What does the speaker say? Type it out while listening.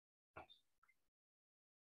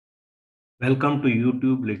Welcome to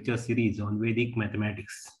YouTube lecture series on Vedic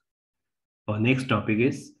mathematics. Our next topic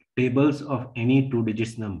is tables of any two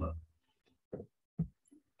digits number.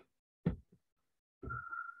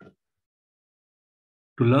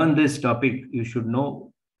 To learn this topic, you should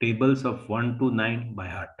know tables of 1 to 9 by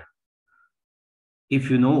heart. If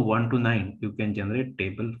you know 1 to 9, you can generate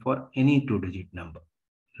table for any two digit number.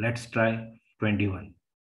 Let's try 21.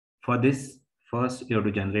 For this, first you have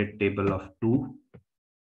to generate table of 2.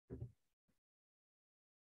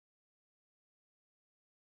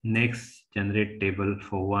 Next, generate table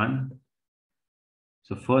for 1.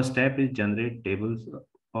 So first step is generate tables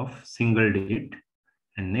of single digit.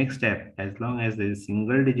 And next step, as long as there is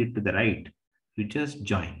single digit to the right, you just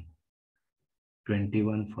join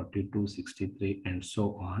 21, 42, 63, and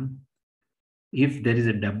so on. If there is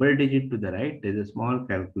a double digit to the right, there is a small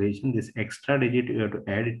calculation. This extra digit, you have to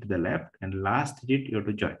add it to the left, and last digit, you have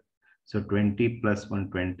to join. So 20 plus 1,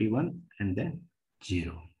 21, and then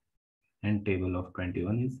 0. And table of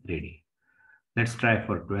 21 is ready. Let's try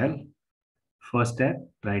for 12. First step,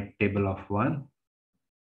 write table of 1.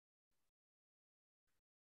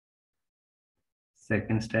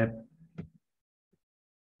 Second step,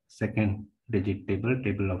 second digit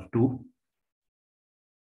table of 2.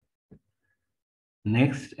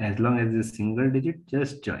 Next, as long as it's single digit,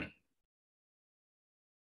 just join.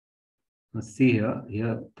 Now see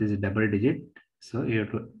here this is double digit. So you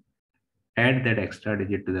have to add that extra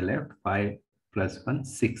digit to the left, 5 plus 1,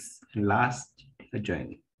 6. And last, you're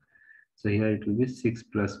joining. So here it will be 6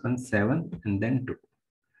 plus 1, 7, and then 2.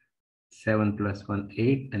 7 plus 1,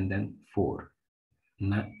 8, and then 4.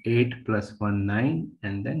 8 plus 1, 9,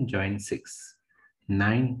 and then join 6.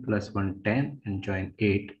 9 plus 1, 10, and join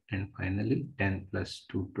 8. And finally, 10 plus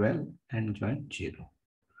 2, 12, and join 0.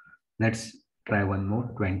 Let's try one more,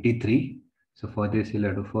 23. So for this, you'll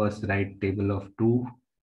have to first write table of 2.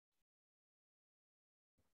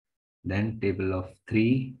 Then table of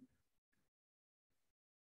 3.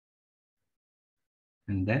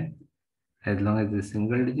 And then, as long as it's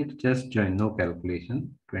single digit, just join, no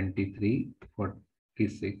calculation. 23,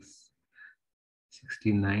 46,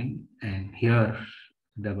 69, and here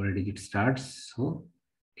double digit starts. So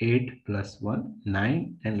 8 plus 1,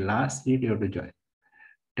 9, and last digit you have to join.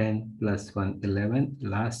 10 plus 1, 11,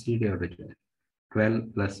 last digit you have to join.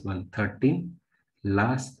 12 plus 1, 13,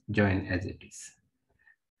 last join as it is.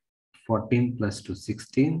 14 plus 2,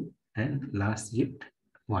 16, and last digit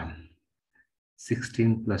 1.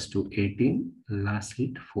 16 plus 2, 18, last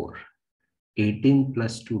digit 4. 18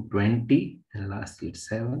 plus 2, 20, and last digit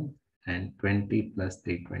 7. And 20 plus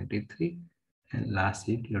 3, 23, and last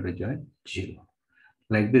digit you have to join 0.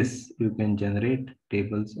 Like this, you can generate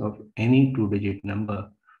tables of any two-digit number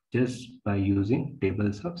just by using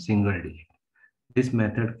tables of single digit. This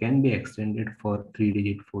method can be extended for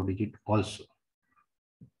 3-digit, 4-digit also.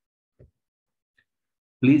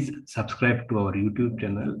 Please subscribe to our YouTube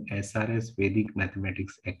channel, SRS Vedic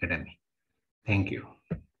Mathematics Academy. Thank you.